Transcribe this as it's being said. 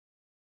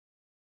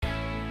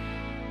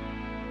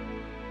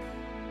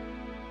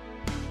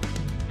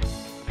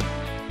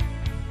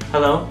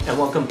Hello and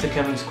welcome to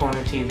Kevin's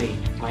Corner TV.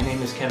 My name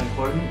is Kevin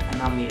Horton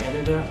and I'm the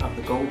editor of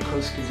the Gold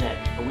Coast Gazette,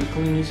 a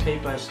weekly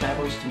newspaper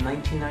established in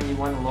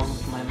 1991 along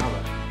with my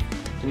mother.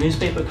 The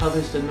newspaper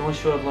covers the North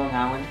Shore of Long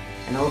Island,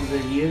 and over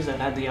the years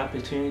I've had the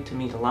opportunity to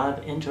meet a lot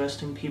of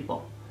interesting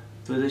people.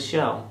 Through this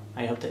show,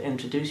 I hope to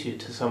introduce you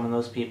to some of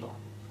those people.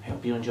 I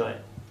hope you enjoy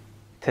it.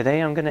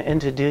 Today I'm going to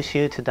introduce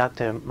you to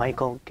Dr.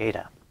 Michael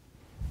Gaeta.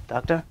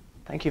 Doctor,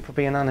 thank you for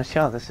being on the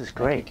show. This is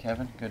great. Thank you,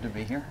 Kevin. Good to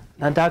be here.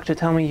 Now, doctor,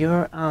 tell me,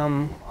 you're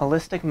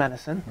holistic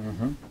medicine.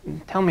 Mm-hmm.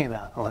 Tell me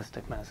about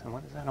holistic medicine.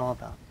 What is that all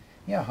about?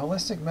 Yeah,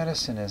 holistic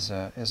medicine is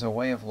a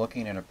way of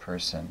looking at a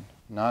person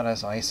not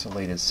as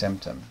isolated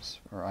symptoms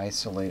or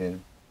isolated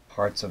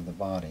parts of the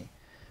body,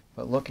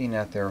 but looking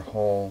at their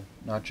whole,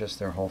 not just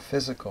their whole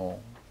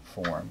physical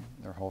form,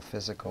 their whole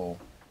physical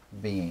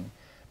being,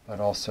 but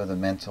also the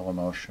mental,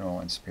 emotional,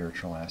 and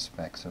spiritual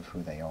aspects of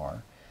who they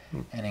are,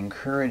 and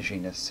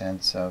encouraging a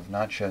sense of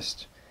not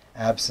just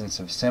absence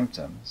of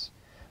symptoms,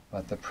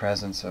 but the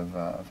presence of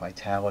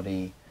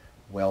vitality,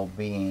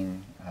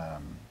 well-being,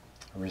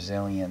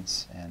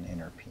 resilience, and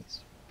inner peace.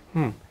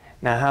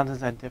 Now, how does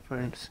that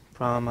differ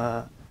from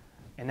an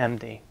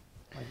MD?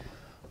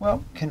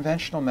 Well,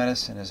 conventional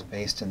medicine is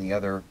based in the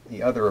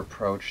other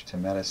approach to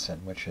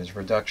medicine, which is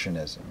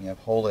reductionism. You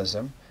have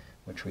holism,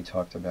 which we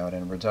talked about,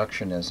 and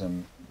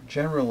reductionism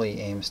generally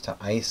aims to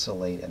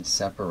isolate and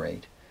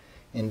separate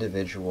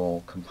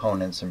individual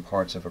components and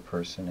parts of a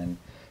person and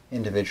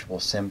individual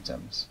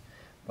symptoms,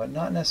 but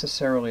not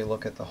necessarily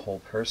look at the whole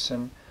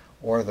person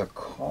or the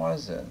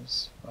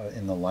causes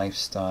in the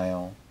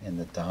lifestyle, in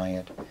the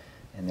diet,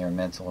 in their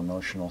mental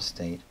emotional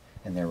state,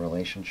 in their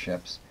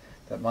relationships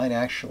that might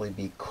actually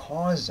be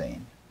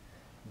causing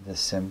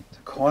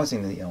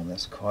the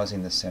illness,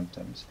 causing the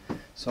symptoms.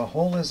 So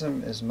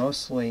holism is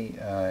mostly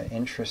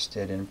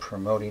interested in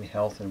promoting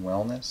health and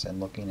wellness and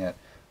looking at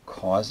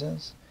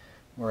causes,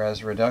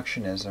 whereas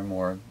reductionism,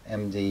 or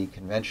MD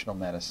conventional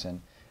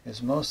medicine,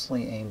 is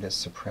mostly aimed at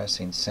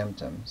suppressing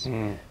symptoms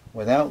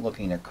without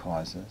looking at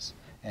causes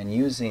and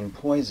using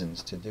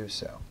poisons to do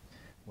so,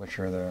 which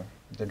are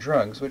the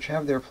drugs, which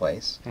have their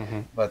place,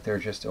 but they're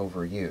just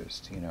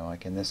overused. You know,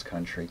 like in this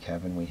country,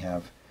 Kevin, we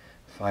have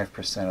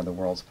 5% of the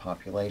world's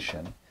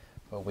population,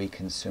 but we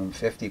consume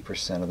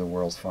 50% of the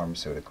world's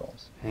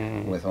pharmaceuticals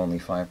with only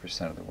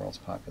 5% of the world's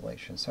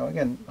population. So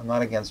again, I'm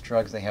not against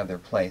drugs, they have their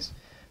place,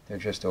 they're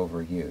just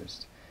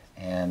overused.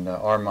 And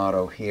our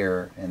motto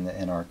here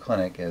in our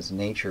clinic is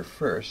nature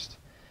first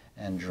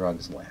and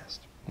drugs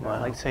last. Well,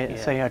 like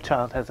say our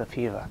child has a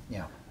fever.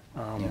 Yeah.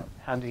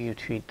 How do you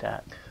treat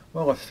that?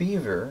 Well, a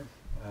fever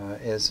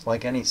is,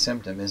 like any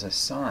symptom, is a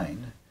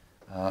sign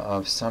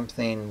of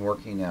something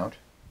working out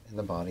in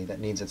the body that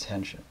needs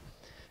attention.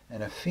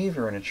 And a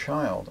fever in a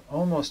child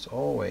almost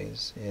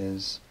always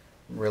is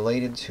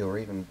related to or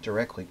even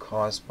directly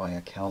caused by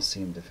a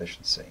calcium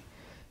deficiency.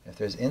 If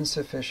there's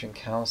insufficient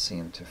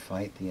calcium to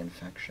fight the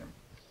infection,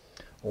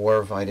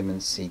 or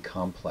vitamin C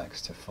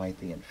complex to fight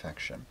the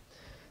infection,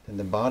 then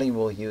the body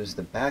will use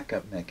the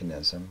backup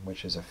mechanism,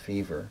 which is a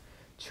fever,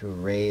 to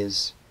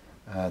raise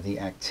the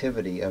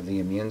activity of the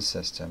immune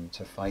system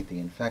to fight the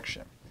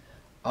infection.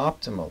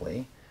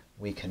 Optimally,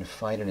 we can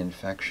fight an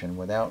infection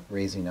without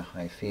raising a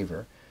high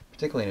fever,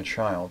 particularly in a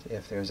child,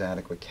 if there's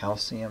adequate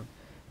calcium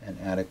and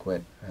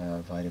adequate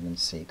vitamin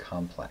C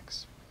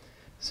complex.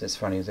 So it's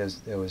funny,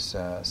 there was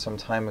some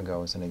time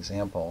ago, as an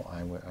example,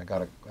 I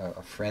got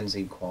a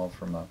frenzied call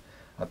from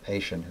a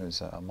patient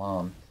who's a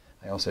mom.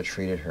 I also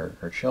treated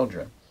her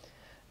children.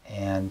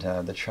 And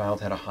the child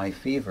had a high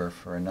fever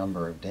for a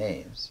number of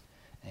days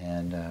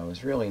and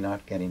was really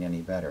not getting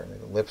any better.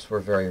 The lips were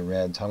very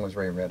red, tongue was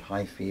very red,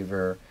 high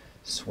fever,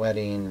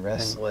 sweating,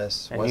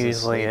 restless, and wasn't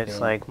usually sleeping. It's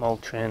like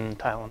Motrin,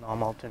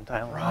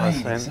 Tylenol, Right,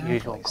 exactly.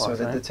 usual cause,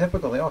 so right? the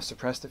typical,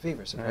 suppress the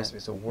fever. Suppress the fever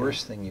is the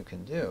worst thing you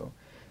can do,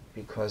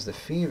 because the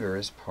fever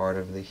is part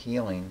of the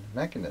healing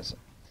mechanism.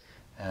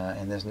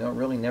 And there's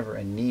really never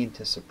a need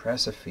to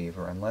suppress a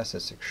fever unless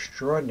it's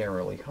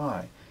extraordinarily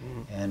high.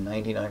 And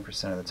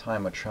 99% of the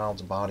time, a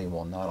child's body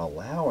will not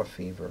allow a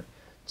fever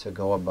to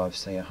go above,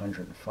 say,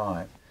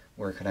 105,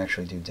 where it can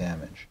actually do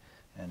damage.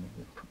 And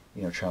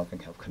a child can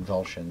have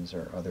convulsions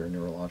or other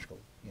neurological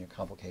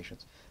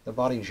complications. The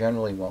body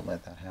generally won't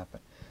let that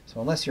happen.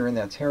 So unless you're in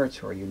that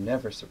territory, you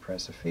never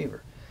suppress a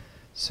fever.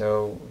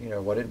 So,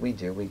 what did we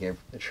do? We gave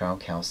the child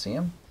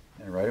calcium,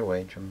 and right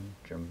away,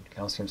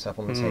 calcium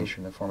supplementation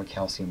in the form of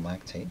calcium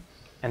lactate.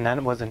 And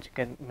that wasn't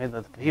getting rid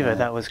of the fever,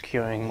 that was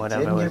curing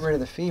whatever Didn't was... get rid of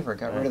the fever,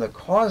 got rid of the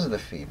cause of the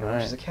fever, Right.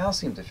 which is the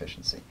calcium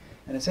deficiency.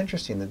 And it's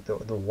interesting that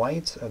the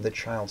whites of the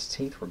child's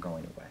teeth were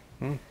going away.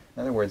 In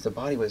other words, the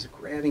body was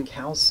grabbing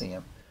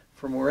calcium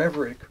from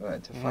wherever it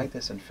could to fight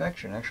this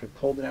infection, and actually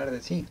pulled it out of the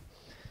teeth.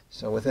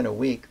 So within a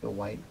week, the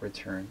white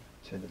returned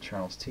to the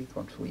child's teeth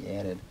once we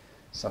added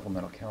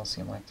supplemental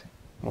calcium lactate.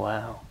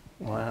 Wow.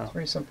 Wow. It's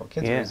very simple.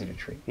 Kids are easy to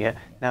treat. Yeah.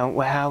 Now,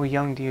 how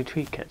young do you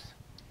treat kids?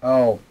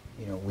 Oh,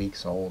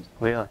 weeks old.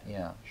 Really?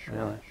 Yeah,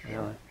 sure.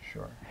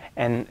 Sure.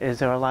 And is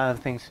there a lot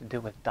of things to do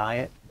with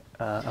diet,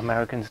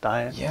 Americans'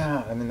 diet?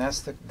 Yeah, I mean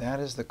that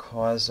is the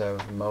cause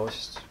of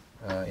most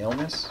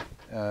illness,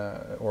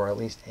 or at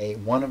least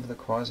one of the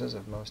causes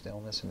of most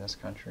illness in this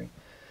country.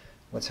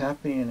 What's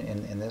happening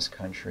in this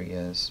country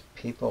is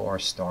people are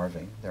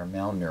starving, they're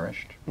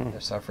malnourished, they're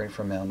suffering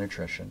from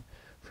malnutrition,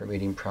 from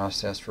eating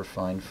processed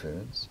refined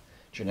foods,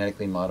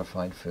 genetically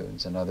modified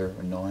foods, and other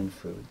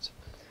non-foods.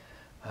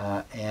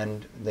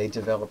 And they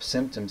develop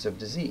symptoms of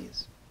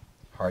disease,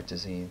 heart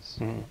disease,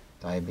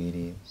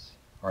 diabetes,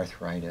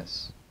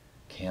 arthritis,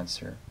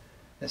 cancer,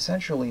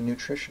 essentially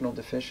nutritional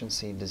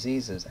deficiency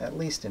diseases, at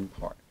least in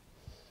part.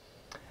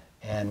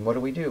 And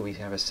what do? We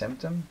have a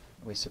symptom,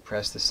 we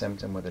suppress the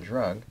symptom with a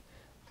drug,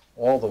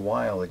 all the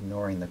while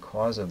ignoring the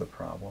cause of the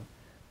problem,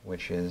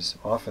 which is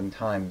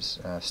oftentimes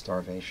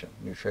starvation,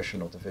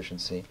 nutritional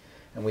deficiency,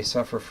 and we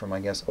suffer from, I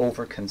guess,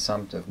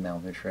 overconsumptive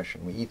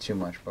malnutrition. We eat too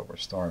much, but we're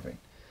starving.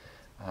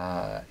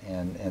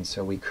 And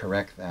so we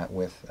correct that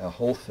with a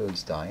whole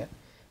foods diet,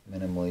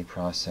 minimally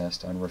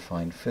processed,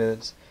 unrefined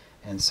foods,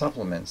 and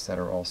supplements that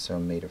are also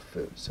made of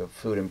food. So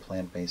food and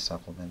plant-based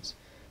supplements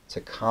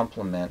to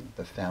complement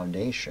the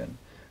foundation,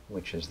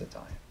 which is the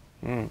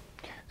diet.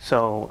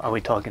 So are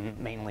we talking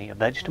mainly a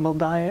vegetable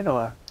diet,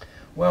 or?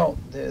 Well,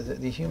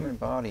 the human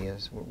body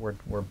is,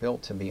 we're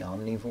built to be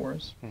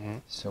omnivores,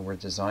 so we're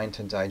designed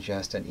to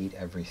digest and eat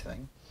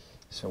everything.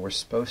 So we're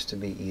supposed to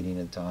be eating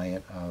a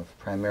diet of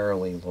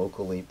primarily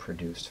locally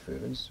produced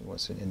foods,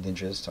 what's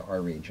indigenous to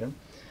our region,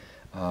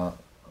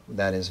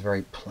 that is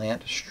very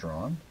plant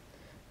strong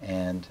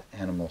and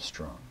animal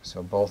strong.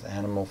 So both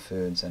animal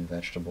foods and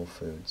vegetable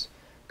foods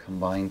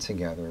combined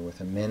together with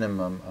a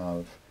minimum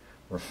of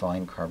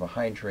refined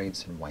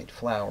carbohydrates and white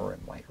flour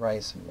and white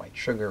rice and white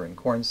sugar and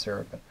corn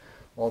syrup and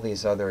all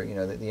these other,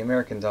 the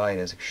American diet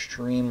is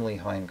extremely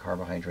high in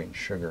carbohydrate and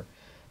sugar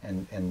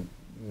and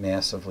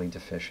massively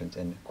deficient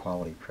in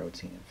quality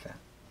protein and fat.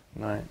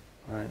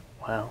 Right.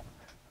 Wow.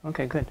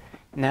 Okay, good.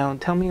 Now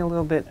tell me a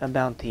little bit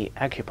about the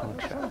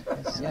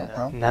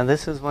acupuncture. Now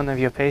this is one of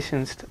your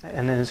patients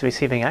and is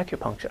receiving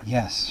acupuncture.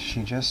 Yes,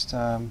 she just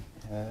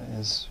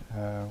is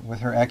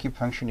with her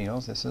acupuncture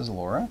needles. This is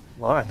Laura.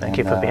 Laura, thank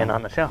you for being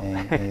on the show.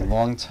 a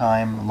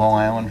long-time Long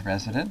Island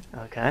resident.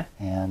 Okay.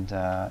 And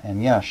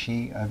yeah,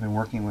 I've been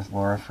working with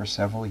Laura for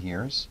several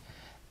years,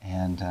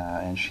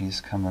 and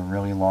she's come a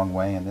really long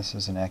way. And this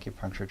is an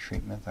acupuncture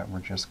treatment that we're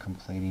just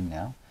completing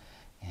now,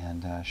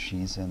 and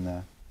she's in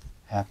the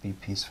happy,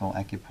 peaceful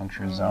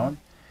acupuncture zone.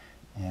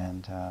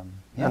 And yeah.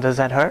 Now, does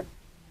that hurt?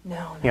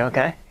 No. You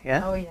okay?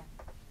 Yeah. Oh yeah.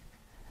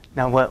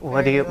 Now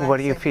what do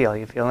you feel?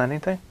 You feel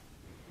anything?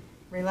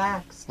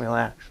 Relaxed.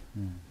 Relax.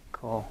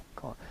 Cool.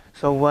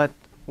 So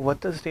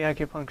what does the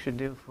acupuncture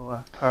do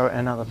for her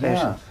and other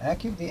patients?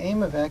 The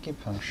aim of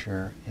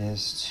acupuncture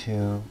is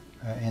to,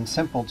 in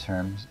simple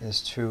terms,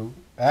 is to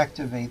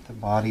activate the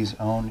body's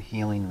own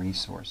healing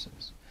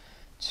resources,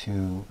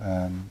 to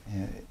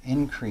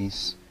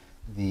increase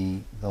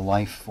the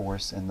life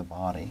force in the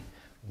body,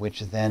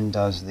 which then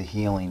does the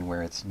healing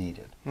where it's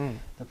needed.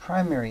 The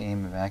primary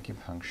aim of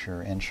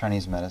acupuncture and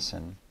Chinese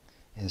medicine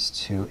is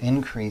to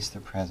increase the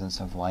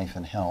presence of life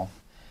and health,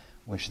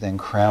 which then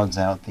crowds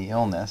out the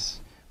illness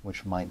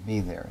which might be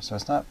there. So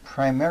it's not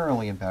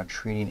primarily about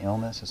treating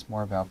illness, it's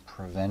more about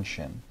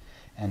prevention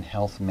and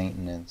health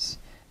maintenance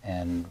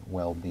and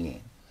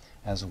well-being,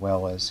 as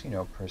well as,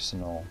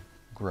 personal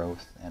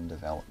growth and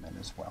development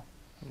as well.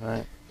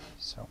 Right.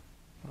 So.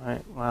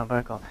 Right. Wow,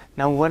 very cool.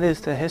 Now, what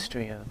is the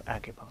history of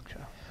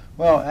acupuncture?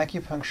 Well,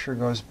 acupuncture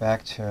goes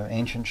back to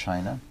ancient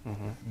China,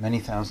 many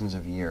thousands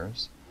of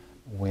years,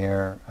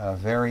 where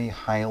very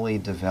highly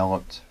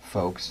developed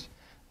folks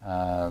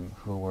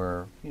who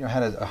were,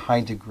 had a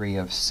high degree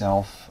of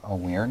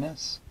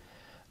self-awareness,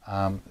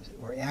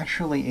 were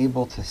actually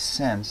able to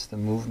sense the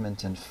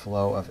movement and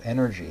flow of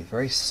energy,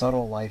 very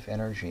subtle life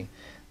energy,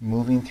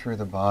 moving through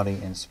the body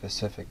in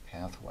specific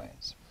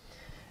pathways.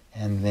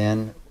 And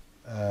then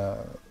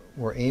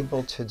were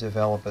able to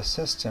develop a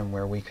system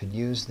where we could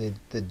use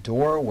the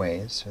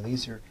doorways, so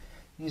these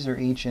are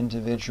each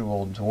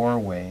individual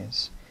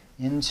doorways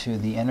into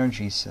the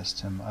energy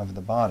system of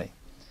the body.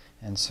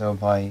 And so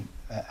by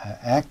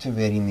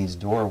activating these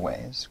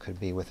doorways, could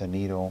be with a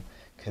needle,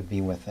 could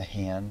be with a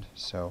hand.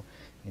 So,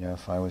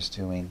 if I was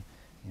doing,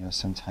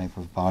 some type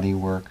of body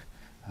work,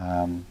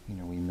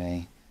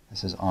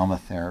 this is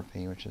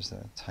aromatherapy, which is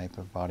the type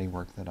of body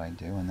work that I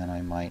do, and then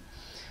I might,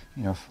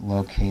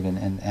 locate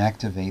and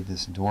activate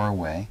this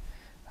doorway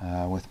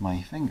with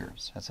my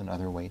fingers. That's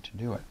another way to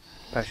do it.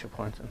 Pressure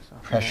points and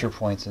stuff. Pressure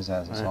points is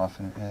as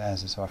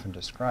is often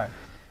described.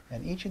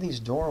 And each of these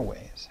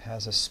doorways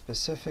has a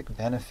specific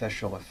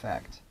beneficial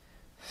effect,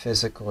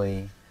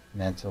 physically,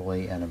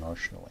 mentally, and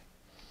emotionally.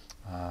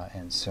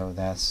 And so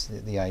that's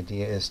the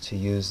idea, is to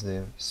use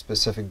the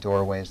specific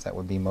doorways that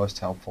would be most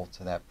helpful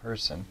to that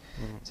person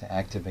to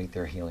activate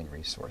their healing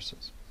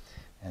resources.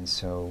 And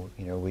so,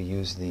 we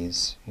use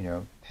these,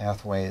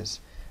 pathways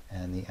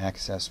and the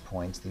access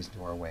points, these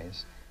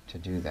doorways, to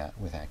do that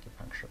with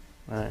acupuncture.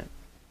 Right.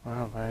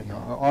 Wow, very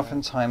cool.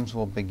 Oftentimes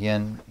we'll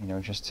begin,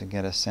 just to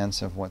get a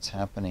sense of what's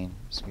happening.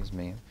 Excuse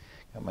me,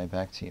 got my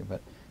back to you,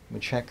 but we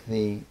check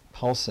the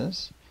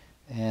pulses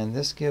And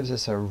this gives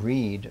us a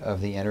read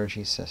of the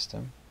energy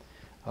system,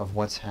 of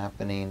what's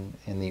happening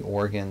in the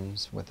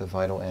organs with the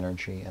vital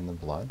energy and the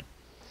blood.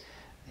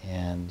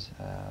 And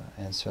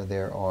so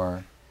there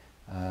are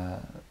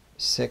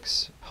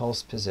 6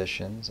 pulse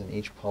positions, and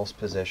each pulse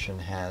position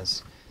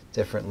has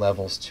different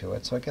levels to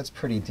it. So it gets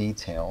pretty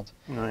detailed,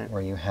 Right.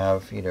 where you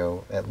have,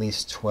 at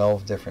least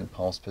 12 different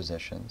pulse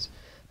positions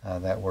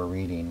that we're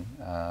reading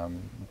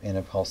in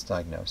a pulse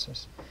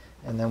diagnosis.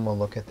 And then we'll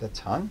look at the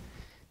tongue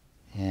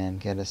and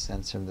get a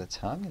sense of the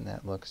tongue, and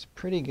that looks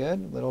pretty good.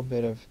 A little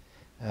bit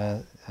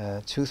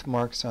of tooth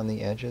marks on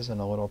the edges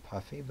and a little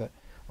puffy, but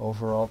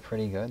overall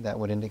pretty good. That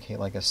would indicate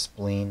like a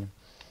spleen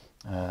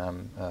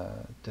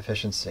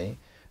deficiency,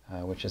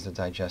 which is the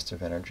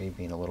digestive energy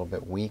being a little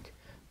bit weak,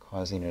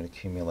 causing an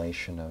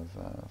accumulation of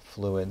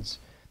fluids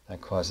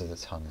that causes the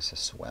tongues to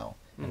swell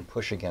and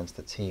push against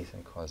the teeth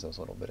and cause those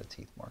little bit of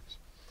teeth marks.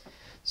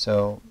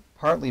 So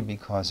partly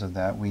because of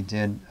that, we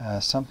did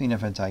something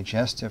of a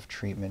digestive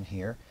treatment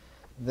here.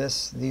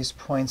 These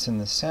points in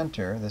the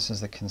center, this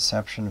is the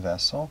conception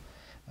vessel,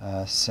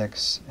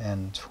 6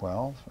 and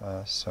 12.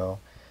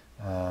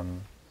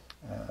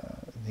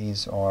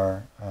 These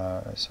are,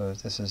 so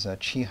this is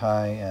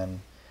Qihai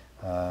and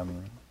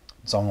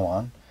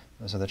Zhongwan.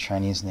 Those are the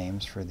Chinese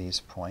names for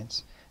these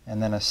points.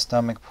 And then a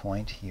stomach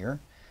point here,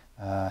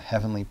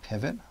 heavenly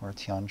pivot, or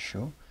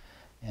Tianshu.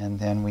 And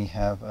then we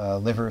have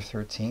liver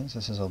 13. So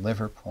this is a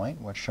liver point.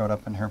 What showed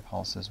up in her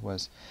pulses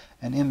was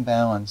an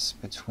imbalance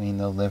between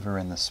the liver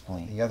and the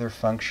spleen. The other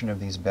function of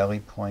these belly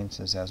points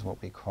is as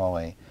what we call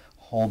a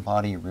whole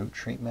body root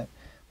treatment,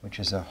 which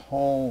is a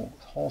whole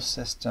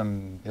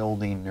system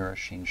building,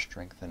 nourishing,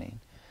 strengthening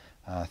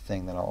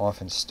thing that I'll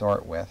often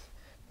start with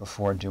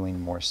before doing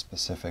more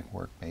specific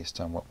work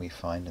based on what we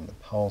find in the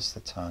pulse,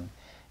 the tongue,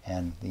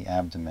 and the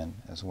abdomen,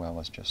 as well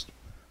as just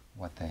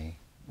what they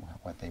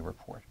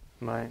report.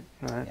 Right.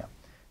 Yeah.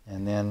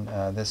 And then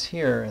this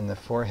here in the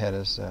forehead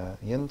is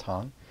yin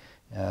tang,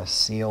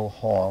 seal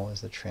hall is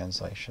the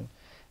translation,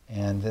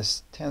 and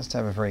this tends to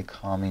have a very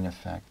calming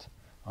effect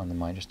on the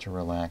mind, just to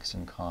relax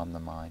and calm the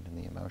mind and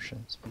the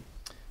emotions.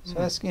 So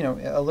that's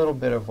a little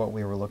bit of what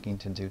we were looking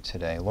to do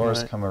today.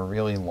 Laura's come a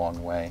really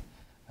long way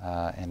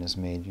and has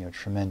made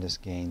tremendous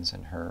gains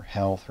in her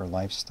health, her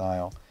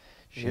lifestyle.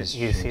 You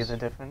see the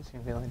difference?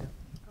 You really do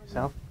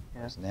yourself?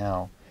 Yeah.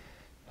 Now,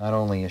 not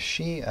only is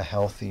she a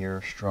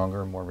healthier,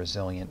 stronger, more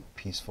resilient,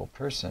 peaceful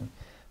person,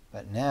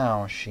 but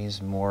now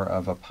she's more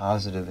of a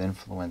positive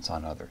influence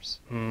on others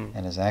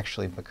and is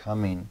actually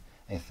becoming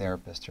a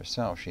therapist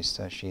herself.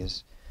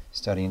 She's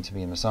studying to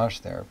be a massage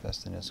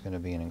therapist and is going to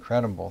be an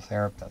incredible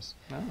therapist,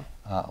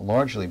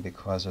 largely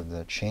because of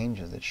the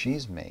changes that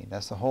she's made.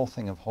 That's the whole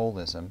thing of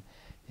holism,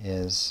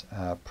 is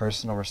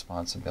personal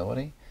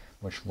responsibility,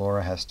 which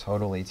Laura has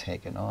totally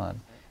taken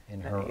on in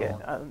her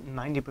own.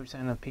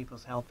 90% of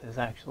people's health is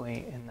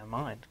actually in the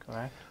mind,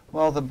 correct?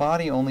 Well, the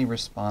body only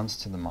responds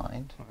to the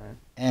mind, Right.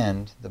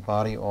 and the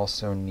body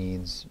also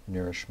needs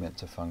nourishment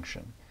to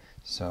function.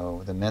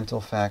 So the mental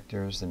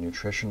factors, the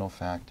nutritional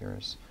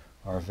factors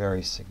are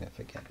very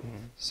significant.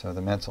 So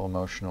the mental,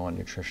 emotional, and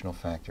nutritional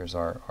factors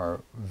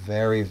are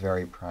very,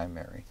 very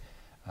primary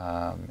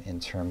in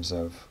terms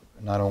of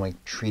not only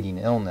treating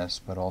illness,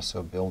 but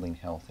also building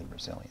health and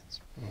resilience.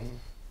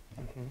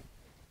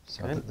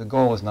 So the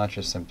goal is not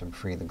just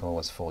symptom-free, the goal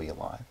is fully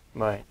alive.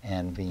 Right.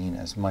 And being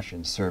as much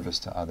in service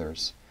to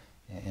others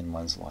in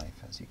one's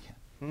life as you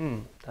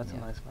can. That's a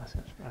nice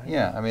message, right?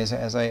 Yeah, I mean,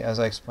 as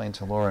I explained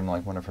to Laura in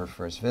like one of her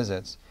first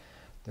visits,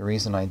 the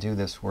reason I do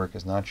this work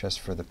is not just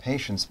for the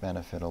patient's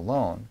benefit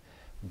alone,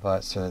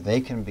 but so that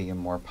they can be a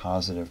more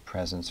positive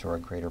presence or a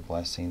greater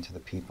blessing to the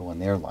people in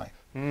their life.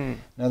 In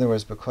other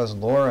words, because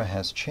Laura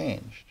has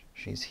changed,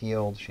 she's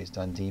healed, she's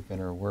done deep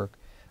inner work,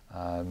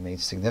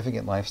 made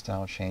significant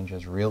lifestyle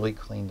changes, really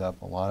cleaned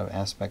up a lot of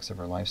aspects of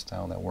her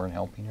lifestyle that weren't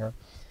helping her,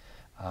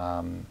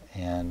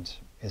 and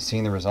is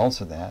seeing the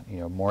results of that,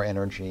 more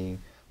energy,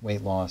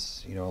 weight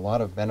loss, a lot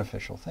of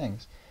beneficial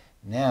things.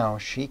 Now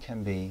she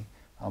can be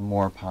a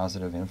more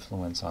positive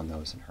influence on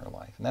those in her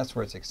life. And that's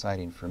where it's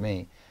exciting for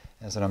me,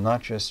 is that I'm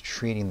not just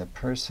treating the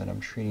person,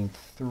 I'm treating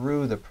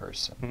through the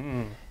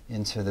person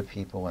into the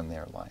people in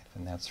their life.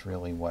 And that's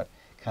really what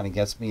kind of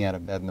gets me out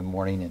of bed in the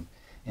morning and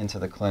into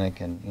the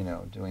clinic and,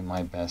 doing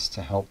my best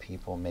to help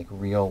people make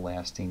real,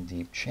 lasting,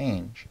 deep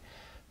change,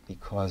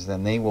 because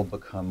then they will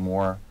become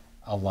more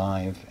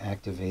alive,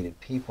 activated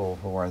people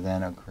who are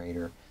then a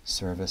greater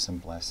service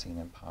and blessing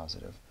and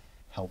positive,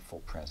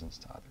 helpful presence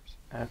to others.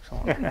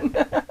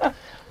 Excellent.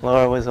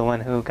 Laura was the one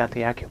who got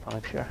the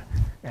acupuncture.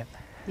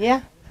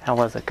 Yeah. How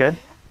was it? Good?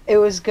 It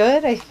was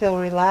good. I feel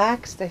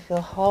relaxed. I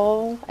feel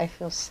whole. I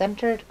feel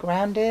centered,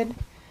 grounded.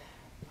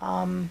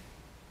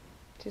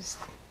 Just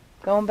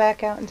going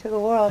back out into the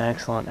world.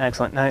 Excellent,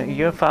 excellent. Now,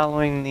 you're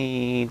following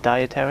the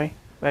dietary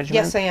regimen?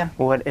 Yes, I am.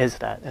 What is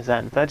that? Is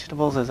that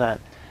vegetables? Is that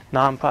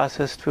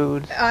non-processed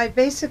foods? I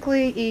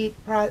basically eat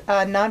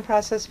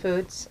non-processed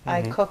foods.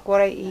 I cook what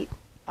I eat.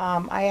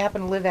 I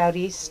happen to live out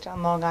east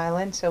on Long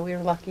Island, so we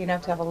were lucky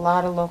enough to have a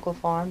lot of local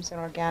farms and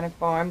organic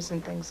farms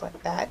and things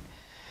like that.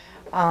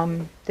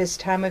 This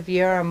time of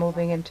year, I'm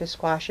moving into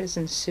squashes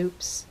and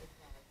soups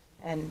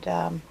and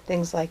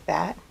things like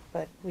that.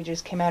 But we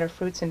just came out of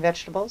fruits and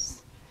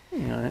vegetables.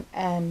 Right.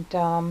 And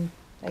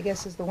I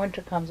guess as the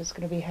winter comes, it's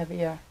going to be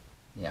heavier.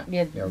 Yeah,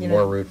 You more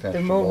know, root the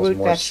vegetables, more root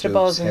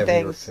vegetables soups, and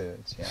heavier things.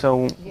 foods. Yeah.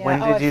 So Yeah.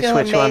 when Oh, did I you feel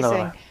switch one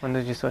amazing. over? When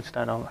did you switch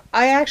that over?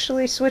 I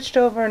actually switched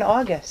over in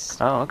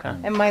August. Oh, okay.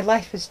 And my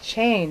life has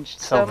changed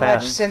So so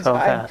fast, much since so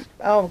fast.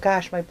 oh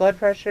gosh, my blood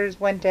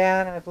pressures went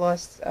down. I've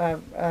lost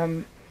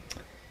 28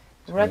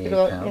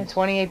 pounds.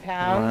 28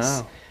 pounds.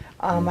 Wow.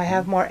 I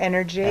have more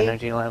energy.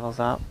 Energy levels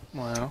up.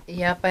 Wow.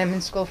 Yep, I'm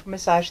in school for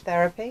massage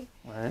therapy.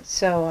 Right.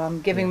 So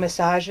giving Yeah.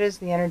 massages,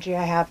 the energy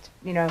I have,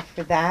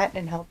 for that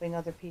and helping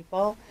other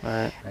people.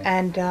 Right. Right.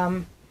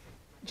 And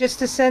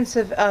just a sense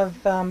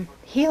of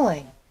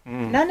healing.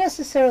 Mm. Not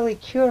necessarily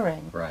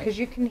curing, Right. because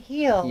you can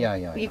heal.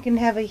 Yeah. You can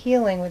have a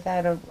healing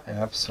without a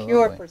Absolutely.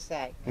 cure per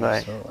se. Right.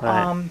 Absolutely.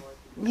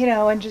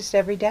 Right. And just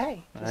every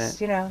day.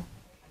 Just,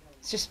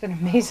 it's just been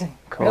amazing.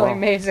 Cool. Really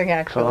amazing,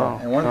 actually. Cool.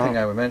 And one thing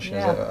I would mention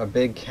is Yeah. a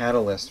big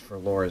catalyst for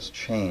Laura's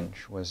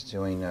change was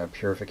doing a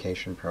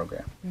purification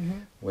program,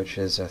 which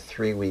is a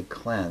 3-week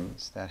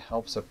cleanse that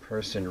helps a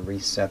person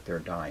reset their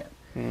diet.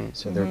 Mm.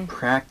 So they're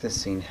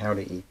practicing how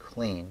to eat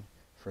clean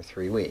for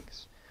 3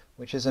 weeks,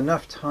 which is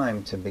enough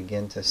time to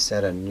begin to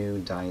set a new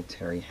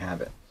dietary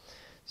habit.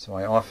 So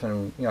I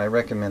often, I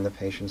recommend the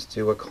patients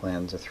do a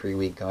cleanse, a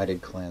 3-week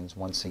guided cleanse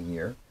once a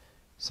year,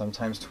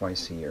 sometimes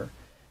twice a year,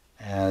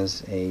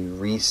 as a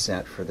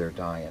reset for their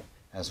diet,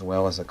 as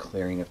well as a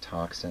clearing of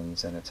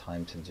toxins and a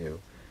time to do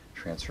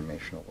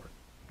transformational work.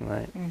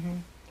 Right.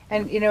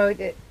 And,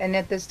 and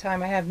at this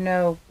time I have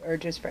no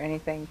urges for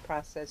anything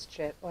processed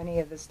shit or any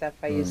of the stuff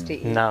I used to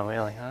eat. No,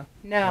 really, huh?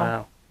 No.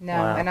 Wow. No.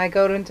 Wow. And I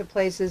go into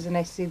places and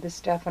I see the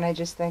stuff and I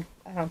just think,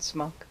 I don't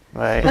smoke.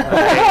 Right.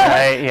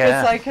 Right.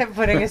 Yeah. It's like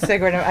putting a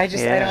cigarette in. I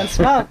Yeah. don't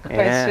smoke. But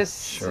Yeah. it's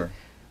just, Sure.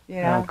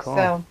 Oh, cool.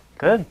 So.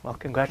 Good. Well,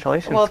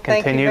 congratulations. Well,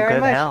 thank Continue you very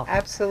good much. health.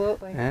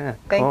 Absolutely. Yeah.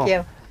 Thank cool. you.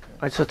 All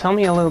right. So tell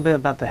me a little bit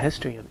about the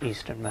history of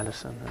Eastern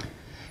medicine.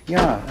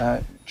 Yeah,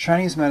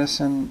 Chinese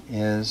medicine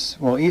is,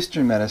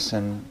 Eastern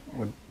medicine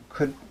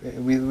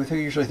we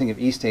usually think of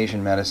East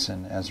Asian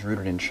medicine as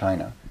rooted in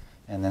China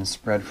and then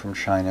spread from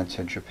China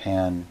to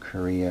Japan,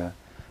 Korea,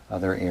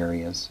 other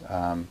areas.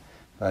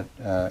 But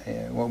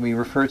what we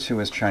refer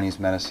to as Chinese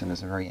medicine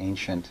is a very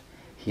ancient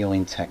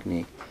healing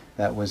technique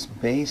that was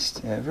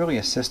based, really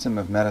a system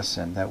of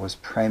medicine that was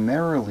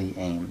primarily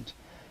aimed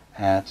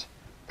at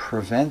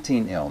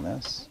preventing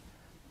illness,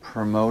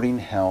 promoting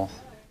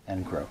health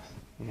and growth,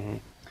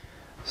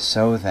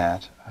 so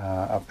that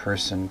a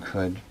person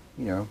could,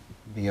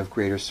 be of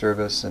greater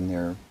service in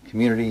their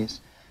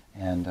communities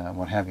and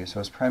what have you. So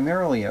it's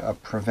primarily a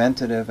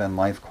preventative and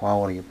life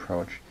quality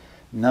approach,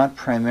 not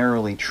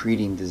primarily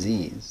treating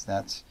disease.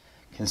 That's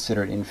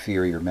considered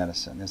inferior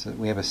medicine.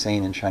 We have a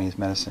saying in Chinese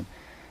medicine,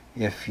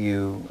 if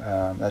you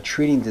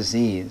treating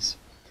disease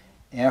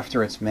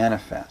after it's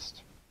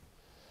manifest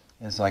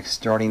is like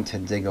starting to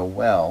dig a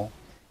well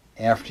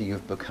after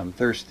you've become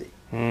thirsty.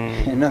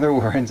 In other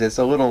words, it's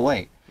a little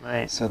late.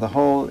 Right. So the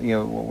whole,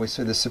 what we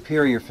say, the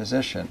superior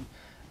physician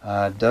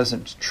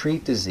doesn't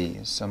treat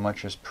disease so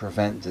much as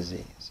prevent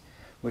disease,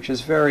 which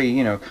is very,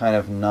 kind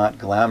of not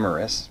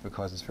glamorous,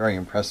 because it's very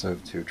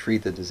impressive to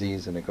treat the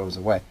disease and it goes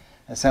away.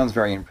 That sounds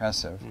very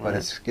impressive, but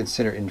it's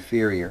considered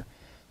inferior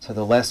to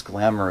the less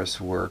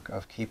glamorous work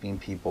of keeping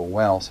people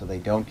well so they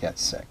don't get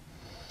sick.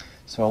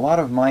 So a lot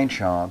of my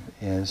job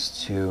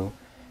is to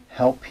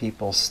help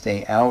people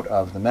stay out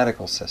of the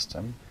medical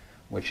system,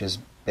 which is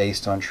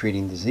based on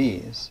treating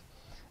disease,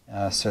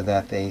 so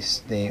that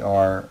they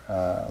are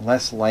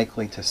less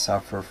likely to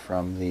suffer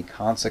from the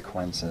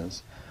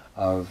consequences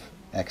of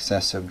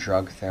excessive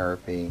drug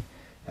therapy,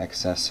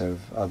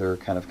 excessive other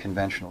kind of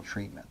conventional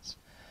treatments.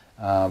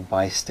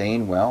 By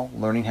staying well,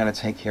 learning how to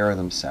take care of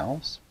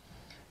themselves,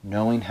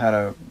 knowing how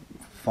to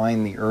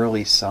find the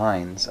early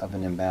signs of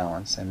an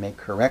imbalance and make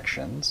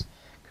corrections.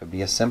 Could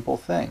be a simple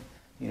thing,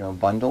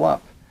 bundle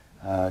up,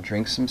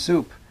 drink some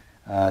soup,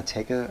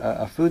 take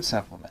a food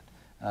supplement.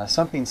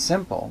 Something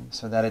simple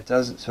so that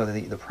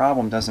the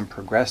problem doesn't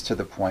progress to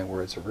the point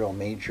where it's a real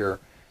major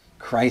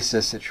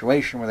crisis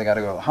situation where they got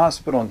to go to the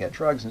hospital and get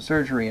drugs and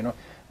surgery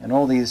and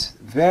all these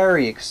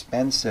very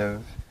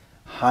expensive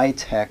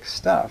high-tech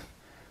stuff,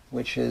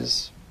 which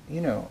is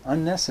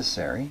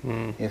unnecessary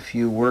if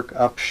you work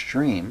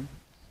upstream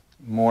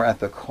more at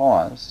the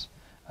cause,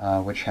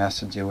 which has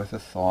to do with the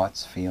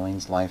thoughts,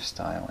 feelings,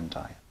 lifestyle, and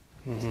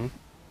diet.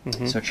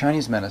 So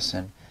Chinese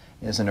medicine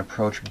is an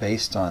approach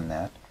based on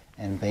that,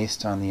 and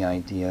based on the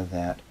idea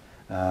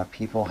that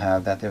people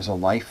have, that there's a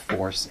life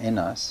force in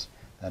us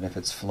that if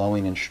it's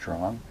flowing and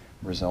strong,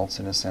 results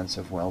in a sense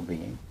of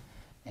well-being.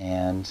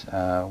 And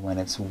when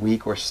it's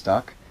weak or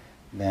stuck,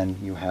 then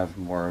you have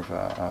more of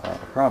a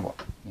problem.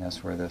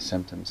 That's where the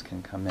symptoms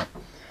can come in.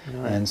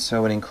 Right. And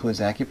so it includes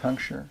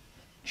acupuncture,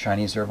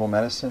 Chinese herbal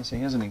medicine. So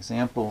here's an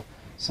example,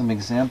 some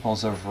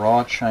examples of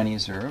raw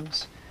Chinese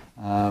herbs.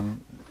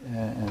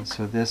 And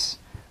so this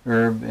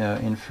herb,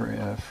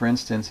 for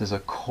instance, is a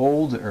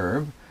cold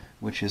herb,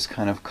 which is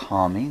kind of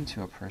calming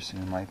to a person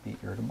who might be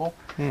irritable.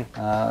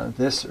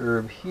 This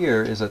herb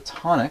here is a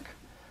tonic,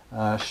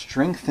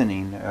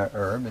 strengthening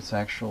herb. It's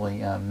actually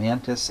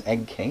mantis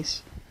egg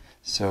case,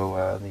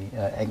 so the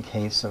egg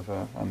case of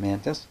a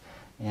mantis.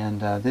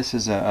 And this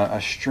is a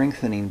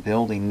strengthening,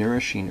 building,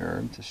 nourishing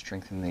herb to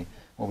strengthen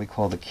what we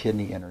call the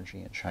kidney energy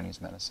in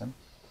Chinese medicine.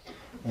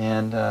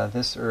 And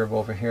this herb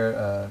over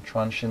here,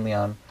 Chuan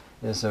Xinliang,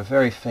 is a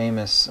very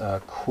famous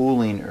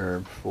cooling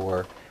herb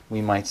for,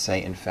 we might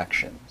say,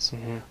 infections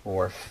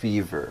or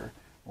fever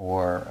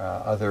or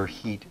other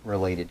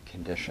heat-related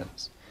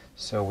conditions.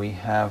 So we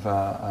have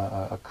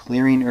a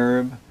clearing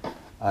herb,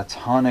 a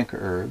tonic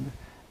herb,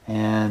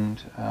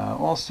 and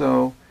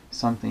also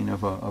something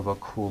of a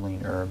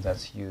cooling herb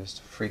that's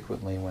used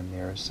frequently when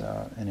there's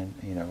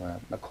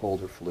a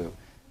cold or flu,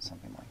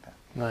 something like that.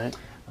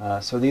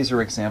 Right. So these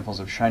are examples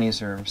of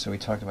Chinese herbs. So we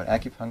talked about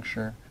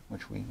acupuncture,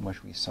 which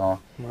we saw,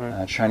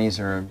 Chinese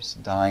herbs,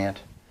 diet,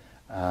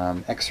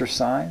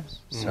 exercise.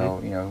 So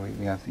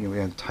we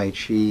have Tai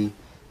Chi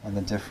and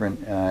the different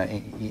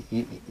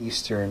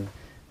Eastern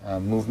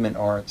movement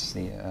arts.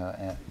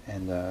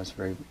 It's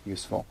very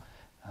useful.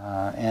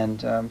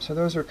 So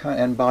those are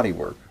and body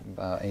work,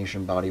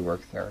 Asian body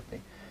work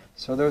therapy.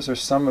 So those are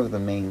some of the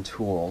main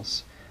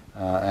tools: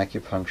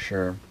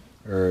 acupuncture,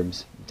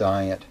 herbs,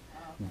 diet,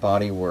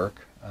 body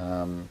work,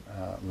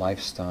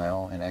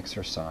 lifestyle, and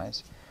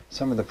exercise.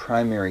 Some of the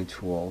primary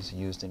tools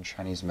used in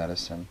Chinese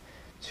medicine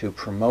to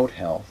promote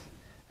health,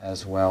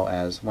 as well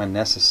as, when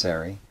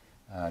necessary,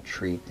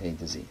 treat a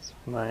disease.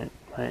 Right,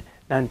 right.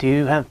 Now, do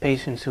you have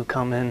patients who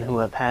come in who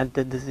have had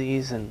the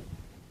disease and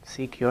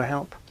seek your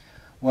help?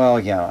 Well,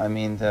 yeah. I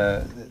mean,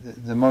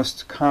 the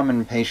most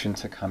common patient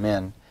to come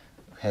in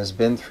has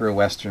been through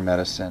Western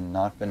medicine,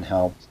 not been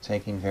helped,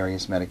 taking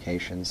various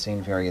medications,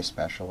 seen various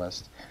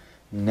specialists,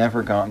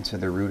 never gotten to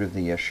the root of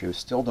the issue,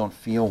 still don't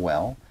feel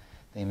well.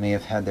 They may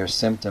have had their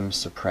symptoms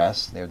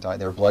suppressed. Their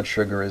blood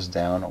sugar is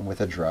down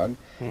with a drug.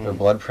 Their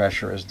blood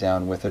pressure is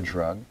down with a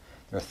drug.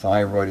 Their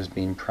thyroid is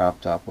being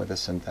propped up with a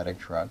synthetic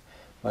drug.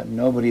 But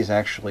nobody's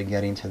actually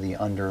getting to the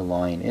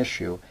underlying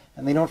issue,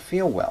 and they don't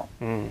feel well.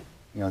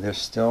 They're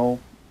still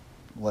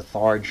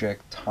lethargic,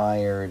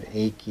 tired,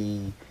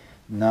 achy,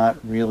 not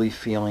really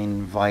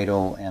feeling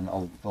vital and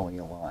fully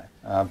alive.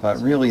 But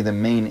really the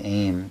main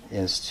aim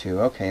is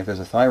to, okay, if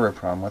there's a thyroid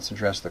problem, let's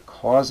address the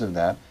cause of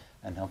that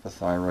and help the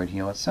thyroid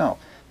heal itself.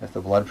 If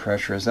the blood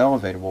pressure is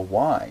elevated, well,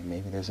 why?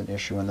 Maybe there's an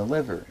issue in the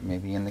liver,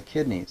 maybe in the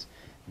kidneys,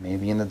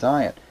 maybe in the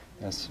diet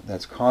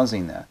that's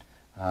causing that.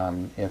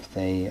 If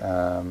they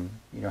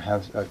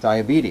have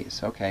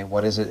diabetes, okay,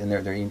 what is it in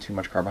there? They're eating too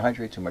much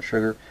carbohydrate, too much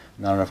sugar,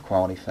 not enough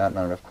quality fat,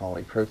 not enough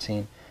quality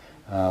protein.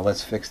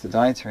 Let's fix the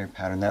dietary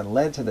pattern that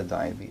led to the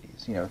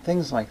diabetes,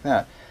 things like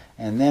that.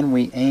 And then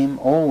we aim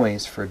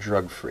always for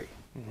drug-free.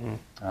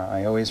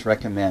 I always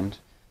recommend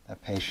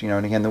that patient,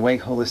 and again, the way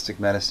holistic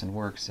medicine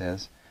works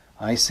is,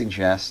 I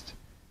suggest,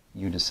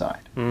 you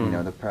decide.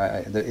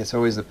 It's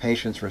always the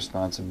patient's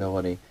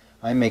responsibility.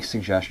 I make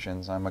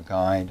suggestions. I'm a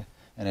guide,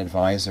 an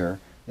advisor.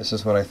 This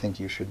is what I think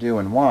you should do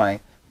and why,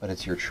 but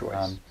it's your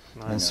choice.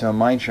 And so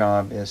my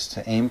job is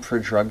to aim for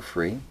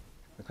drug-free,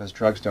 because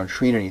drugs don't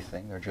treat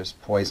anything. They're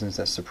just poisons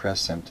that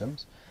suppress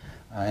symptoms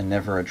and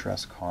never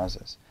address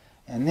causes.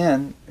 And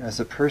then,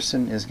 as a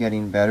person is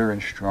getting better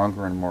and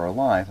stronger and more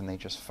alive, and they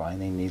just find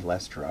they need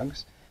less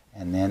drugs,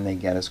 and then they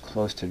get as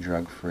close to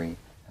drug-free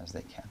as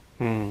they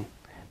can.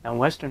 Now,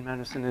 Western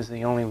medicine is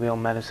the only real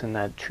medicine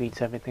that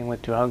treats everything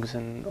with drugs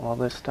and all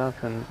this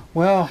stuff. And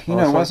well,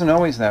 it wasn't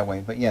always that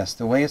way, but yes,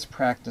 the way it's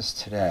practiced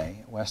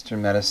today,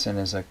 Western medicine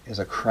is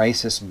a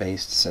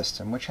crisis-based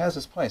system, which has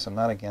its place. I'm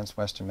not against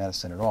Western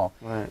medicine at all.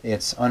 Right.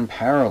 It's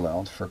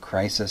unparalleled for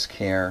crisis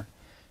care,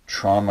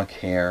 trauma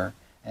care,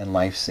 and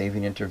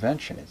life-saving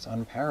intervention. It's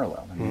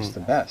unparalleled. I mean, it's the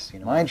best.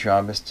 My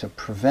job is to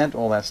prevent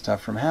all that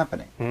stuff from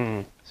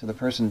happening. So the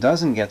person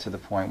doesn't get to the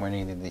point where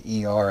they need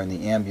the ER and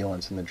the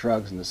ambulance and the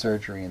drugs and the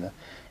surgery and the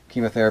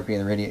chemotherapy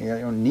and the radiation.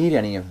 They don't need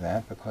any of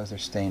that because they're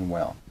staying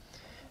well.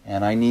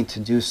 And I need to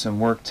do some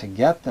work to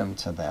get them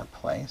to that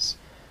place.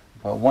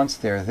 But once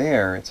they're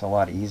there, it's a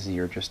lot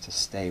easier just to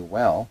stay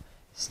well,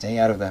 stay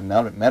out of the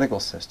medical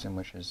system,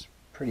 which is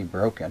pretty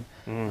broken,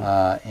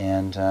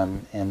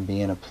 and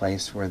be in a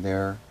place where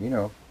they're,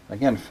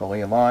 again,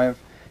 fully alive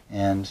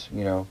and,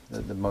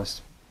 the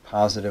most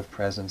positive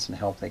presence and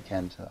help they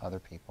can to other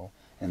people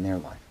in their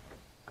life.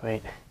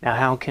 Great. Now,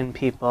 how can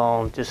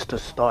people, just to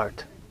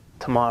start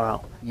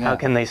tomorrow, how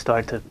can they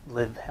start to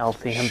live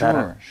healthy and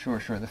better? Sure.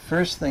 The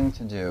first thing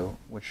to do,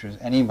 which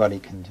anybody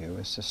can do,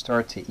 is to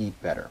start to eat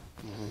better.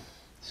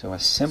 So a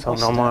simple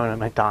So no more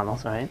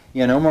McDonald's, right?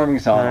 Yeah, no more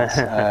McDonald's.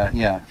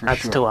 For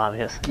That's sure. too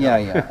obvious.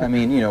 Yeah. I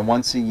mean,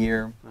 once a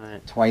year,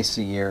 Right. twice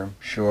a year,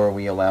 sure,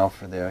 we allow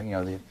for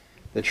the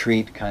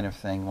treat kind of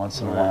thing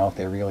once in a while if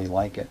they really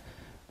like it.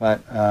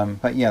 But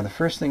yeah, the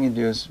first thing you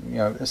do is,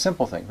 a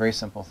simple thing, very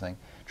simple thing,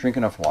 drink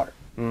enough water.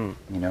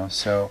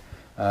 So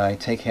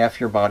take half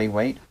your body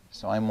weight.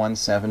 So I'm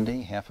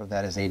 170, half of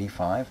that is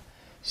 85.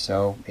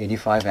 So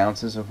 85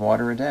 ounces of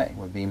water a day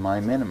would be my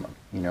minimum.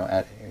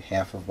 at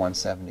half of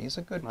 170 is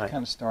a good Right.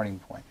 kind of starting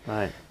point.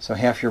 Right. So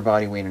half your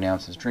body weight in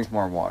ounces. Drink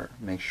more water.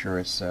 Make sure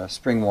it's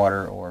spring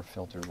water or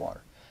filtered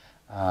water.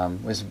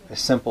 It's a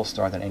simple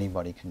start that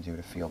anybody can do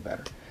to feel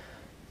better.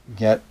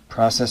 Get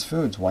processed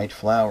foods, white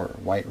flour,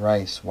 white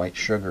rice, white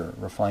sugar,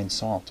 refined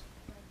salt.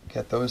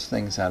 Get those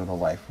things out of the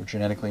life. Or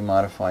genetically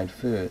modified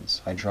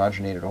foods,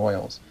 hydrogenated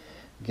oils.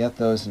 Get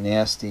those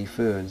nasty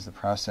foods, the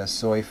processed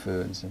soy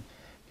foods, and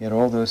get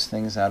all those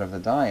things out of the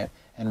diet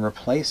and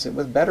replace it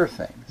with better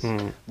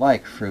things,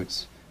 like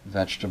fruits,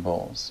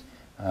 vegetables,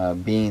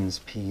 beans,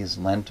 peas,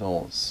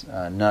 lentils,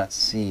 nuts,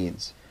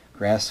 seeds,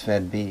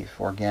 grass-fed beef,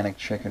 organic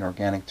chicken,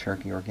 organic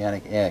turkey,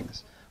 organic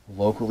eggs,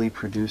 locally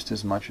produced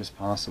as much as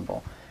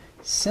possible.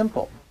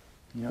 Simple,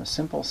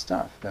 simple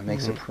stuff that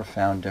makes a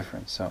profound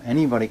difference. So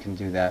anybody can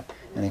do that,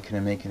 and it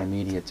can make an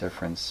immediate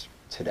difference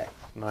today.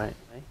 Right.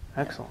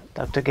 Excellent.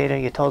 Dr. Gaeta,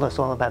 you told us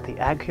all about the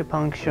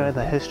acupuncture,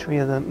 the history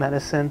of the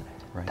medicine.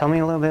 Right. Tell me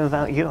a little bit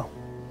about you.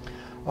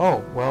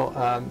 Oh, well,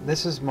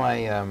 this is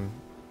my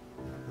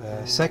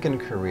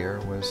second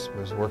career,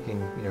 was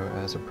working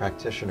as a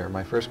practitioner.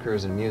 My first career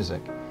was in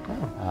music.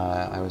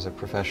 I was a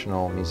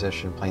professional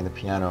musician playing the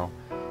piano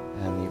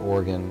and the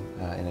organ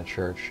in a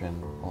church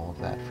and all of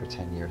that for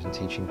 10 years and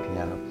teaching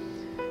piano.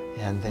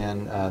 And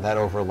then that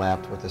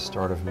overlapped with the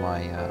start of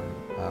my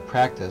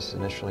practice,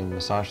 initially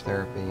massage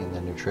therapy and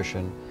then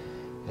nutrition,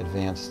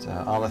 advanced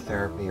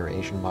aromatherapy or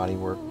Asian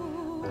bodywork,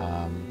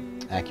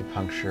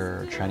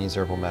 acupuncture, Chinese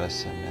herbal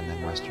medicine, and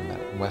then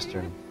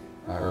Western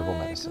herbal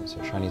medicine,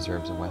 so Chinese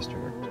herbs and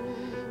Western herbs.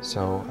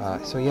 So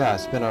yeah,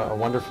 it's been a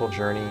wonderful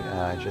journey.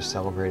 I just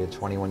celebrated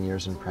 21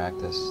 years in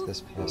practice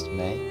this past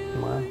May.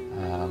 Wow.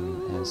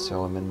 And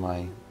so I'm in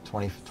my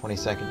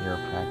 22nd year of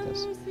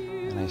practice.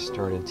 And I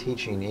started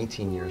teaching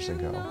 18 years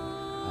ago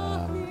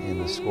in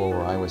the school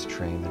where I was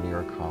trained, the New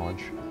York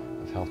College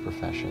of Health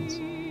Professions.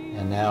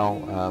 And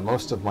now,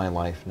 most of my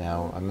life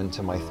now, I'm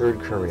into my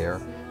third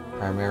career,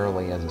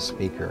 primarily as a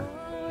speaker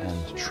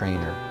and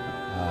trainer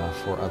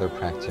for other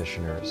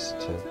practitioners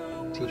to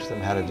teach them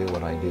how to do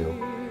what I do,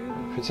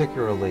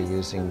 particularly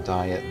using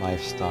diet,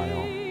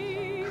 lifestyle,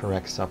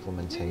 correct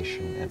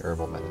supplementation, and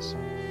herbal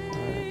medicine.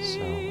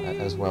 So,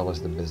 as well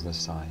as the business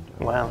side.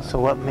 Wow. So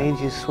what made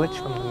you switch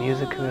from the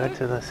music career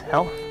to this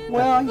health?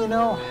 Well,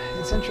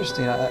 it's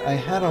interesting. I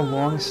had a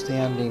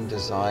long-standing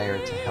desire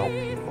to help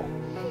people.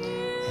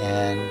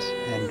 And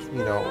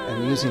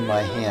using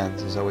my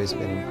hands has always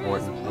been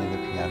important. Playing the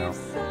piano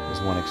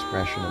is one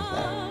expression of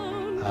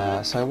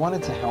that. So I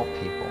wanted to help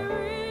people,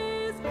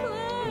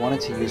 wanted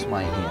to use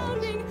my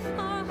hands,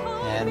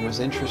 and was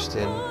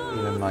interested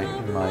in my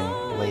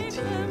late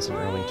teens and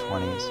early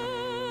 20s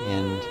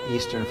in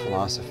Eastern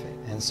philosophy.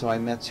 And so I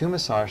met two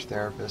massage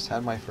therapists,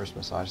 had my first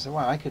massage. I said,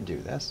 wow, I could do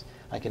this.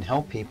 I can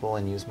help people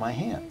and use my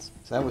hands.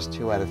 So that was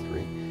 2 out of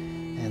 3.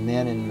 And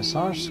then in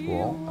massage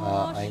school,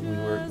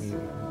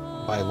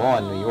 by law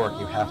in New York,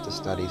 you have to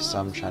study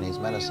some Chinese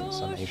medicine,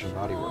 some Asian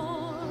bodywork.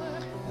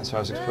 And so I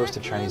was exposed to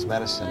Chinese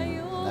medicine,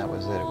 and that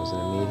was it. It was an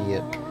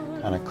immediate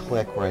kind of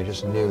click where I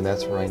just knew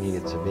that's where I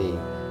needed to be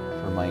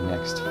for my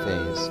next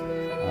phase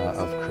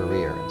of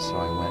career. And so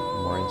I went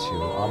more into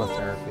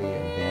aromatherapy,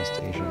 advanced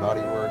Asian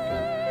bodywork,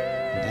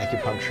 and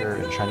acupuncture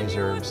and Chinese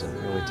herbs, and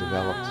really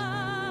developed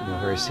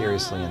very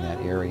seriously in that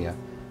area.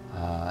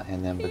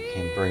 And then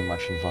became very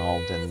much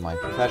involved in my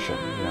profession.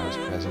 I was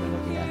president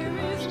of the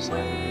Acupuncture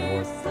Society of New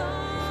York for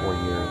 4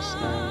 years,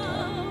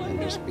 and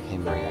just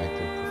became very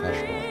active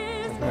professionally.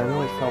 And I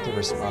really felt a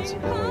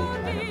responsibility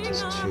kind of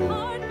just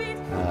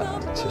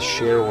to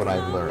share what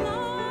I've learned.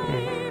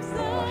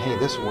 Hey,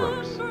 this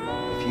works.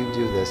 If you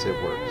do this, it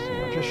works.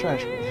 Just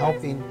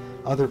helping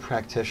other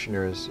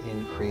practitioners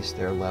increase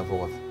their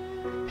level of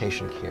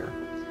patient care.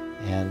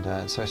 And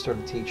so I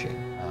started teaching,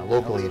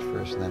 locally at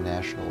first and then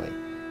nationally,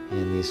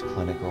 in these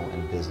clinical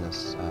and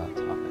business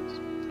topics.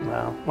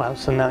 Wow.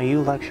 So now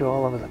you lecture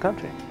all over the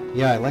country.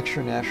 Yeah, I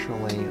lecture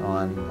nationally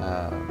on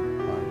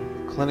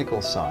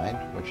clinical side,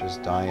 which is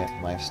diet,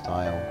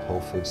 lifestyle,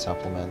 whole food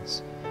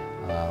supplements.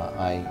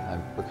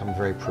 I've become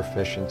very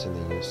proficient in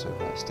the use of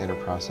standard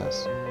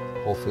process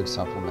whole food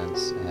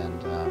supplements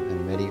and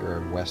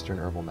medi-herb, Western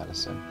herbal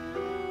medicine,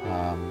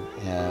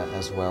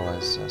 as well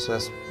as, so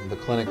that's the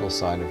clinical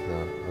side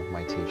of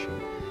my teaching.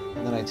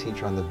 And then I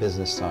teach on the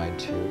business side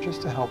too,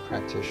 just to help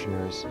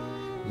practitioners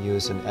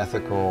use an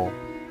ethical,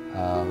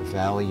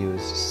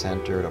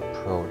 values-centered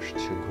approach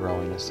to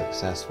growing a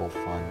successful,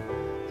 fun,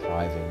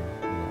 thriving,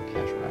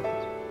 cash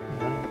practice.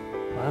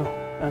 Wow.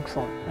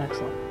 Excellent.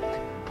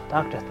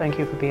 Doctor, thank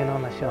you for being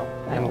on the show.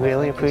 I Well,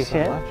 really thank you so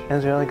appreciate much. it. It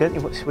was really good.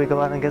 Should we go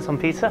out and get some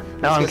pizza?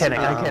 No, I'm kidding.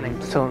 I'm kidding.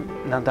 So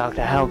now,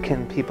 Doctor, how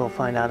can people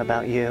find out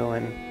about you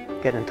and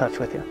get in touch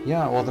with you?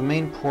 Yeah, well, the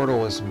main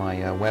portal is my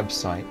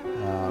website,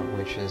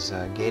 which is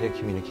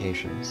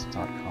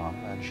gaetacommunications.com,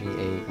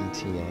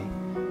 Gaeta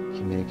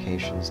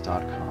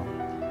communications.com.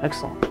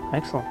 Excellent.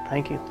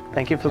 Thank you.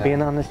 Thank you for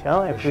being on the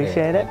show. I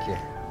appreciate it. Thank you.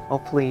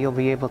 Hopefully you'll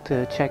be able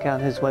to check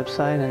out his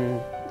website and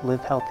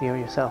live healthier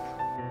yourself.